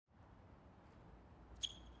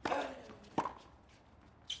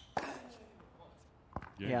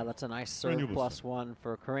Yeah, that's a nice serve +1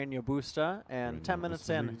 for Carreno Busta. And 10 minutes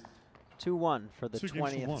in, 2-1 for the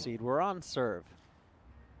 20th seed. We're on serve.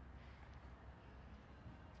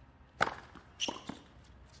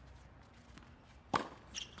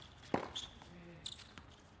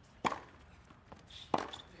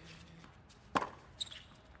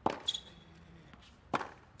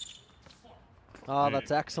 Oh,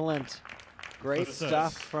 that's excellent. Great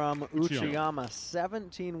stuff from Uchiyama.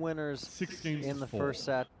 17 winners in the first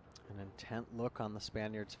set. An intent look on the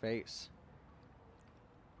Spaniard's face.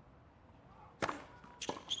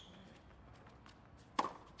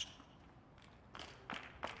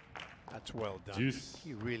 That's well done.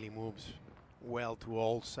 He really moves well to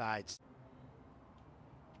all sides.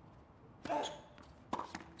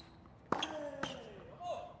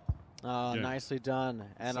 Oh, nicely done,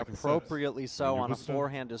 and appropriately so on a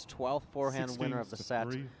forehand. His 12th forehand winner of the set.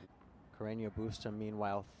 Carreno Busta,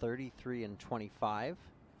 meanwhile, 33-25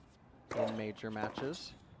 in major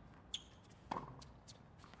matches.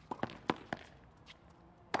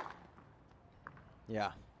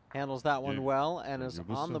 Yeah, handles that one well and is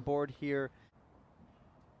on the board here.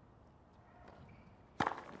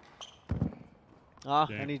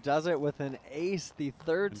 And he does it with an ace. The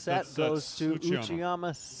third set goes to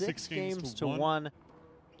Uchiyama, 6-1.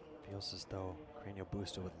 Feels as though Carreno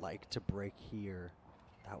Busta would like to break here.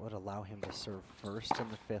 That would allow him to serve first in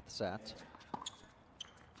the 5th set.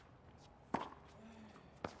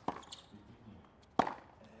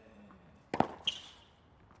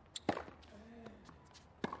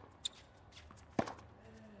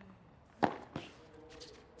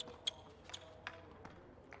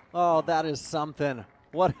 Oh, that is something.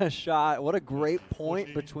 What a shot. What a great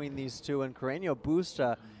point between these two. And Carreno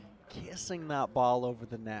Busta kissing that ball over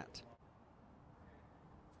the net.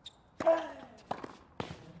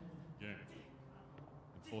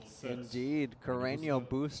 Indeed, Carreno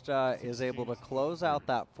Busta is able to close out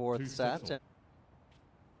that 4th set.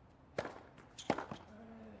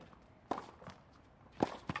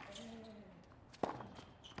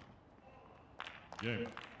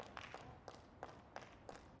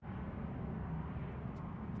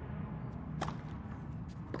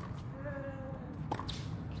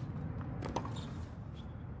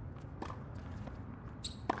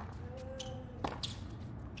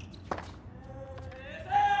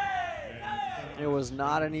 It was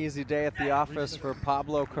not an easy day at the office for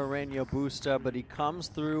Pablo Carreno Busta, but he comes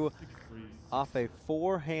through off a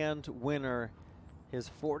forehand winner, his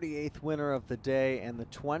 48th winner of the day, and the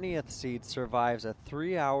 20th seed survives a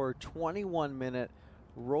 3-hour, 21-minute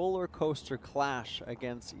roller coaster clash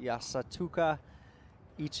against Yasutaka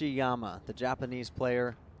Uchiyama, the Japanese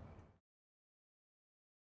player